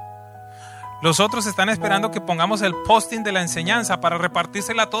 Los otros están esperando que pongamos el posting de la enseñanza para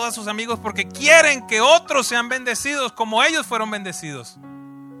repartírsela a todos sus amigos porque quieren que otros sean bendecidos como ellos fueron bendecidos.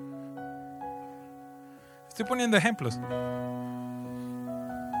 Estoy poniendo ejemplos.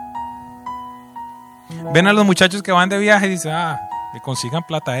 Ven a los muchachos que van de viaje y dicen: que consigan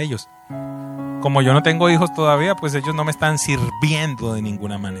plata a ellos. Como yo no tengo hijos todavía, pues ellos no me están sirviendo de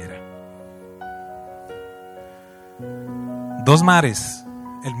ninguna manera. Dos mares,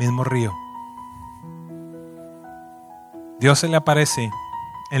 el mismo río. Dios se le aparece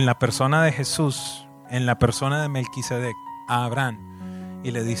en la persona de Jesús, en la persona de Melquisedec, a Abraham,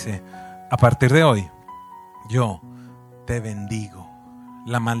 y le dice: a partir de hoy, yo te bendigo.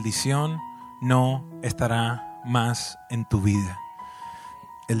 La maldición no estará más en tu vida.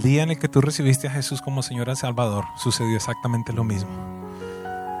 El día en el que tú recibiste a Jesús como Señor y Salvador, sucedió exactamente lo mismo.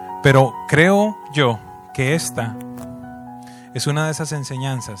 Pero creo yo que esta es una de esas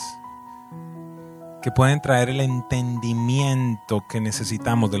enseñanzas que pueden traer el entendimiento que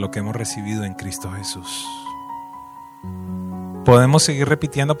necesitamos de lo que hemos recibido en Cristo Jesús. Podemos seguir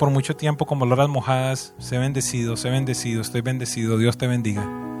repitiendo por mucho tiempo como loras mojadas: sé bendecido, estoy bendecido, Dios te bendiga.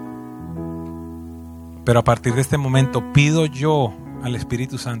 Pero a partir de este momento pido yo al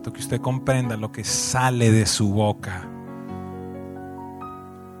Espíritu Santo que usted comprenda lo que sale de su boca.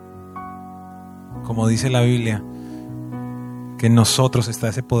 Como dice la Biblia, que en nosotros está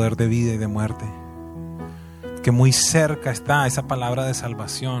ese poder de vida y de muerte. Que muy cerca está esa palabra de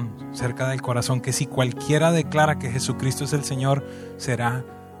salvación, cerca del corazón, que si cualquiera declara que Jesucristo es el Señor, será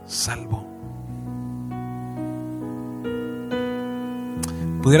salvo.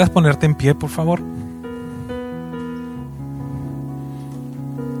 ¿Pudieras ponerte en pie, por favor?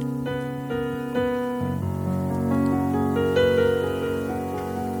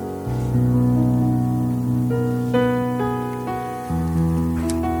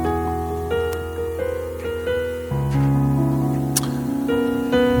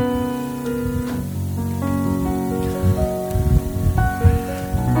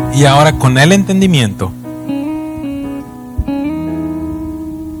 Y ahora con el entendimiento,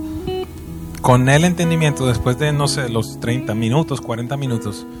 después de, no sé, los 30 minutos, 40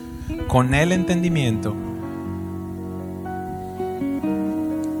 minutos, con el entendimiento,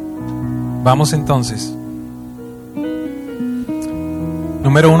 Vamos entonces.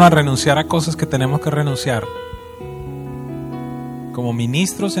 Número 1, a renunciar a cosas que tenemos que renunciar. Como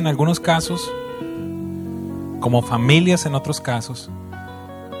ministros en algunos casos, como familias en otros casos.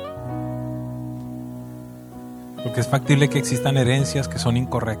 Porque es factible que existan herencias que son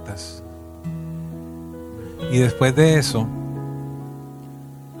incorrectas. Y después de eso,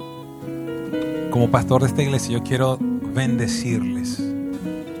 como pastor de esta iglesia, yo quiero bendecirles,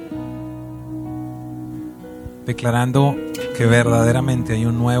 declarando que verdaderamente hay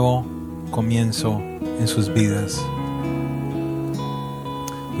un nuevo comienzo en sus vidas.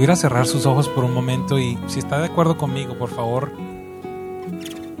 Voy a ir a cerrar sus ojos por un momento y si está de acuerdo conmigo, por favor,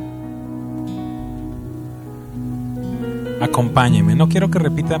 acompáñeme. No quiero que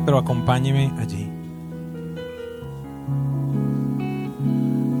repita, pero acompáñeme allí.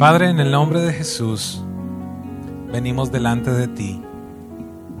 Padre, en el nombre de Jesús, venimos delante de ti.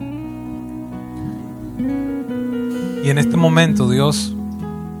 Y en este momento, Dios,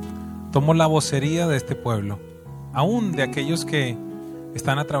 tomo la vocería de este pueblo, aún de aquellos que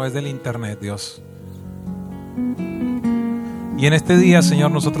están a través del internet, Dios. Y en este día, Señor,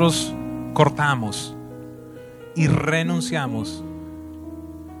 nosotros cortamos y renunciamos.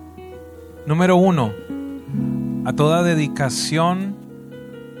 Número 1, a toda dedicación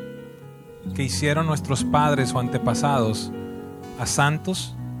que hicieron nuestros padres o antepasados a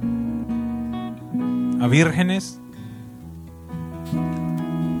santos, a vírgenes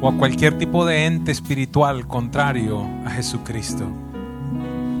o a cualquier tipo de ente espiritual contrario a Jesucristo,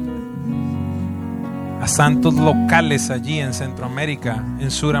 a santos locales allí en Centroamérica, en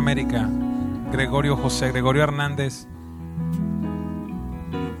Suramérica, Gregorio Hernández,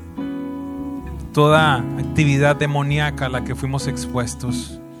 toda actividad demoníaca a la que fuimos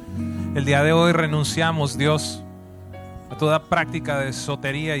expuestos. El día de hoy renunciamos, Dios, a toda práctica de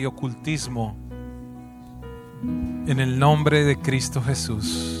esotería y ocultismo en el nombre de Cristo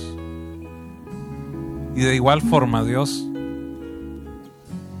Jesús. Y de igual forma, Dios,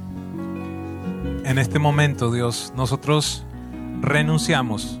 en este momento, Dios, nosotros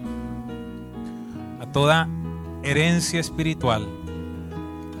renunciamos a toda herencia espiritual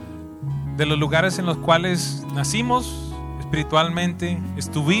de los lugares en los cuales nacimos espiritualmente,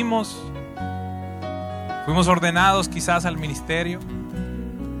 estuvimos, fuimos ordenados quizás al ministerio.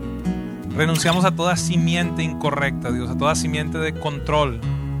 Renunciamos a toda simiente incorrecta, Dios, a toda simiente de control,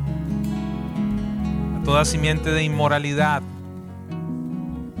 a toda simiente de inmoralidad,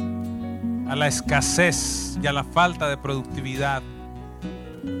 a la escasez y a la falta de productividad.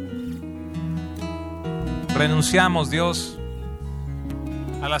 Renunciamos, Dios,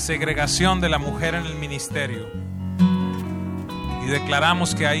 a la segregación de la mujer en el ministerio y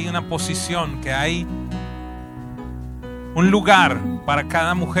declaramos que hay una posición, que hay un lugar para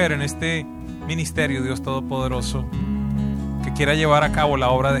cada mujer en este ministerio, Dios Todopoderoso, que quiera llevar a cabo la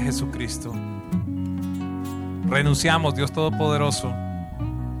obra de Jesucristo. Renunciamos, Dios Todopoderoso,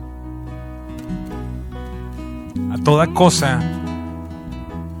 a toda cosa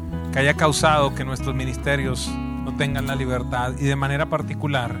que haya causado que nuestros ministerios no tengan la libertad, y de manera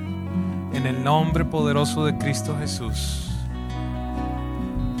particular, en el nombre poderoso de Cristo Jesús,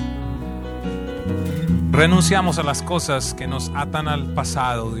 renunciamos a las cosas que nos atan al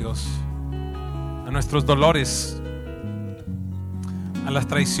pasado, Dios, a nuestros dolores, a las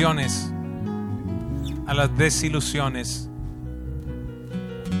traiciones, a las desilusiones,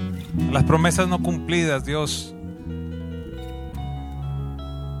 a las promesas no cumplidas, Dios.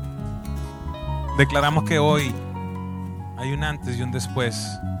 Declaramos que hoy hay un antes y un después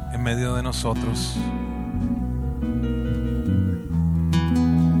en medio de nosotros.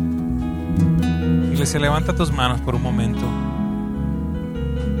 Iglesia, levanta tus manos por un momento.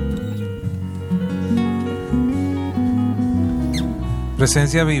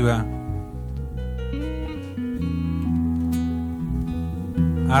 Presencia viva,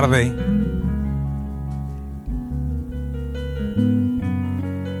 arde.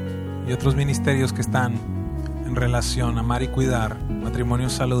 Y otros ministerios que están en relación, amar y cuidar,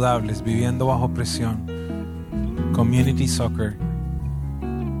 matrimonios saludables, viviendo bajo presión, community soccer,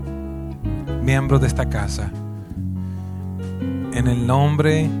 miembros de esta casa, en el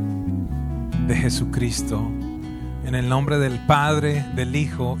nombre de Jesucristo, en el nombre del Padre, del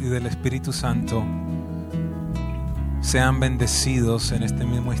Hijo y del Espíritu Santo, sean bendecidos en este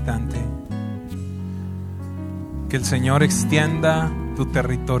mismo instante. Que el Señor extienda tu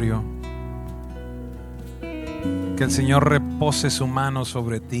territorio, que el Señor repose su mano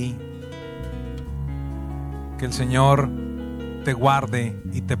sobre ti, que el Señor te guarde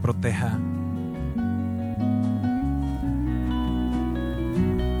y te proteja,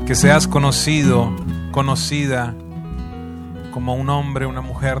 que Que seas conocido, conocida como un hombre, una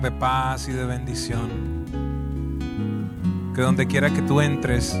mujer de paz y de bendición. Que donde quiera que tú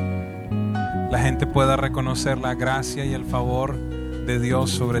entres, la gente pueda reconocer la gracia y el favor de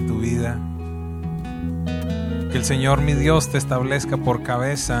Dios sobre tu vida. Que el Señor mi Dios te establezca por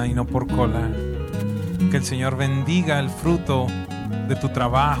cabeza y no por cola. Que el Señor bendiga el fruto de tu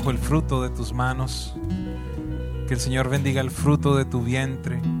trabajo, el fruto de tus manos. Que el Señor bendiga el fruto de tu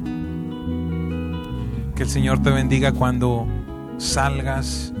vientre. Que el Señor te bendiga cuando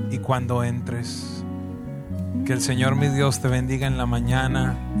salgas y cuando entres. Que el Señor mi Dios te bendiga en la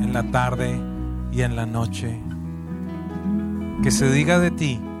mañana, en la tarde y en la noche. Que se diga de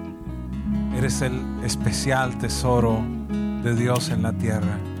ti: eres el especial tesoro de Dios en la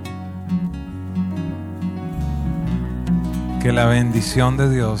tierra. Que la bendición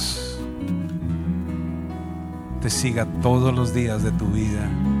de Dios te siga todos los días de tu vida.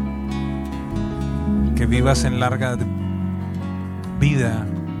 Que vivas en larga vida,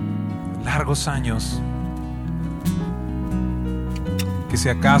 largos años. Que si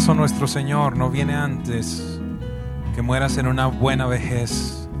acaso nuestro Señor no viene antes, que mueras en una buena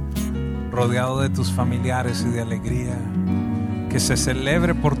vejez, rodeado de tus familiares y de alegría. Que se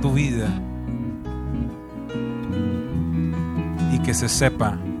celebre por tu vida y que se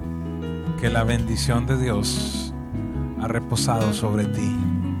sepa que la bendición de Dios ha reposado sobre ti,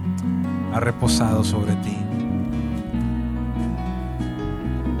 ha reposado sobre ti.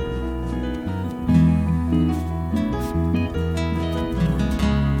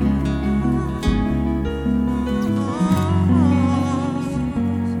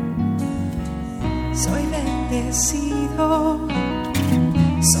 Soy bendecido,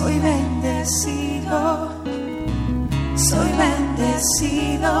 soy bendecido, soy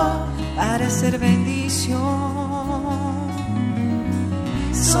bendecido para ser bendición.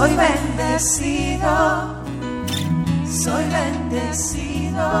 Soy bendecido, soy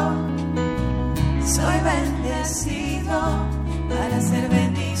bendecido, soy bendecido para ser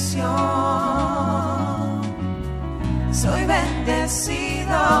bendición. Soy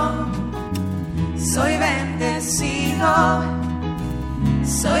bendecido, soy bendecido,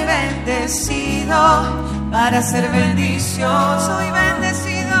 soy bendecido para ser bendición. Soy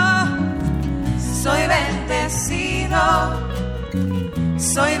bendecido, soy bendecido,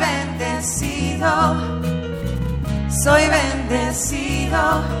 soy bendecido, soy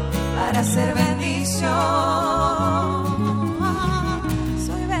bendecido para ser bendición.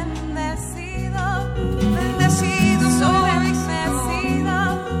 Soy bendecido, bendecido, soy bendecido,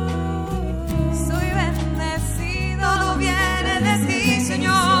 soy bendecido. Todo viene de ti,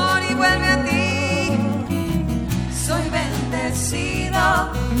 Señor, y vuelve a ti. Soy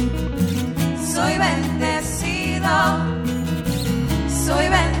bendecido, soy bendecido, soy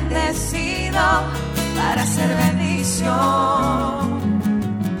bendecido para ser bendición.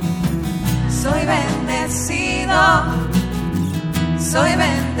 Soy bendecido, soy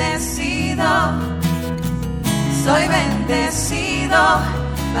bendecido, soy bendecido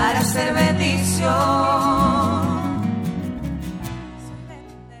para ser bendición.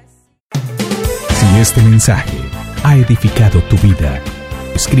 Si este mensaje ha edificado tu vida,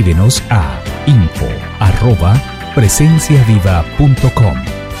 escríbenos a info@presenciaviva.com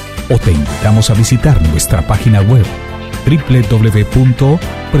o te invitamos a visitar nuestra página web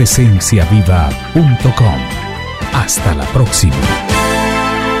www.presenciaviva.com. Hasta la próxima.